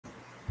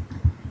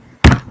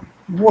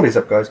What is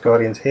up, guys?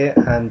 Guardians here,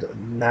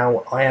 and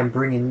now I am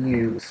bringing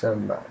you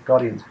some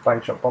Guardians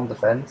Bankshot Bomb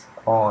Defense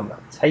on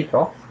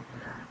Takeoff.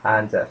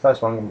 And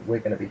first one we're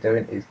going to be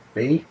doing is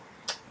B,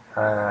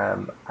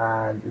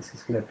 and this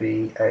is going to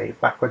be a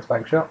backwards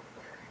bank shot,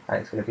 and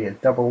it's going to be a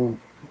double,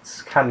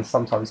 can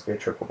sometimes be a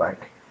triple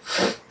bank.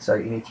 So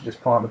you need to just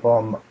plant the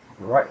bomb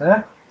right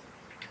there,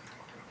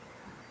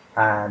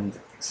 and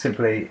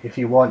simply, if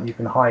you want, you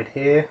can hide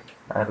here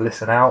and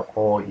listen out,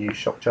 or use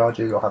shock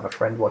charges, or have a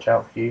friend watch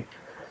out for you.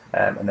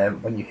 And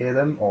then when you hear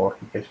them, or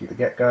he gives you the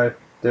get-go,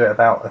 do it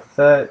about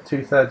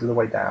two-thirds of the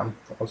way down,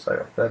 also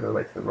a third of the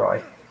way to the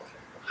right.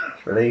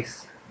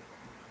 Release,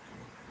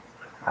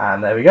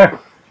 and there we go.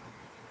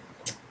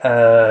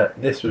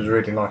 This was a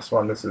really nice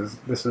one. This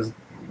is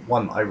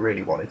one I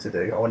really wanted to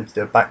do. I wanted to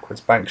do a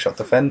backwards bank shot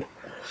defend,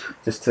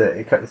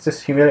 it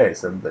just humiliates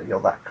them that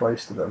you're that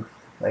close to them.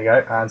 There you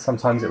go. And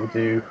sometimes it will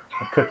do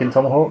a cooking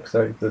tomahawk,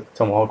 so the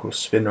tomahawk will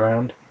spin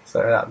around.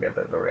 So that'll be a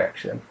bit of a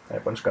reaction.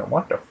 Everyone's going,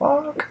 "What the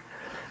fuck?"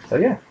 So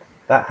yeah,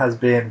 that has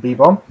been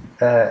B-bomb.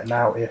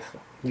 Now if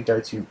we go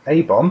to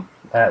A-bomb,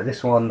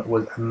 this one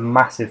was a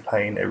massive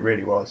pain, it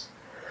really was.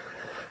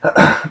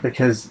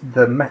 Because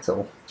the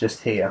metal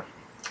just here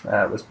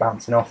was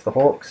bouncing off the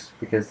hawks,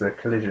 because the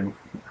collision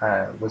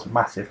was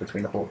massive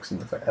between the hawks and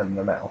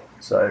the metal.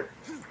 So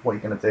what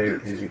you're going to do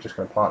is you're just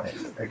going to plant it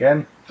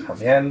again on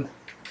the end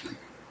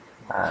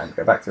and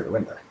go back through the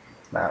window.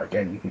 Now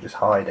again, you can just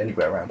hide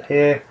anywhere around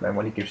here, and then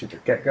when he gives you the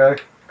get-go,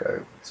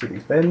 go to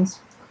these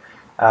bins.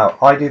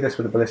 I do this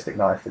with a ballistic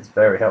knife. It's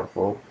very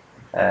helpful.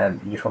 You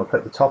just want to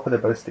put the top of the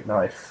ballistic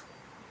knife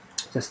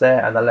just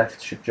there, and the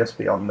left should just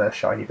be on the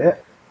shiny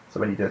bit. So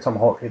when you do a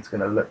tomahawk, it's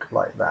going to look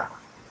like that.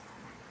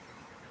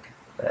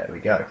 There we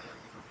go.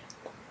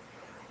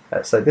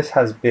 So this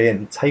has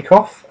been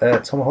Takeoff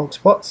Tomahawk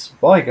Spots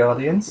by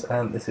Guardians,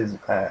 and this is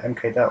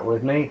MK Delta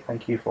with me.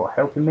 Thank you for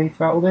helping me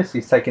throughout all this.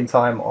 He's taken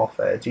time off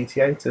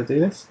GTA to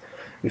do this.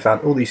 We found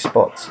all these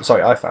spots.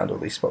 Sorry, I found all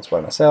these spots by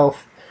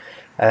myself.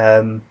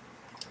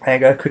 There you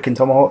go, cooking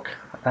tomahawk,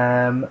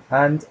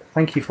 and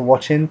thank you for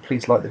watching.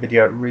 Please like the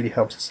video, it really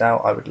helps us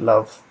out. I would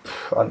love,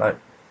 I don't know,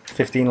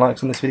 15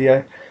 likes on this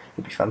video.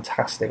 It'd be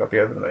fantastic, I'd be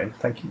over the moon.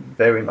 Thank you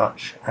very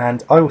much,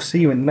 and I will see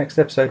you in the next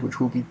episode, which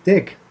will be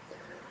Dig,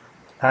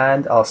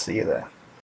 and I'll see you there.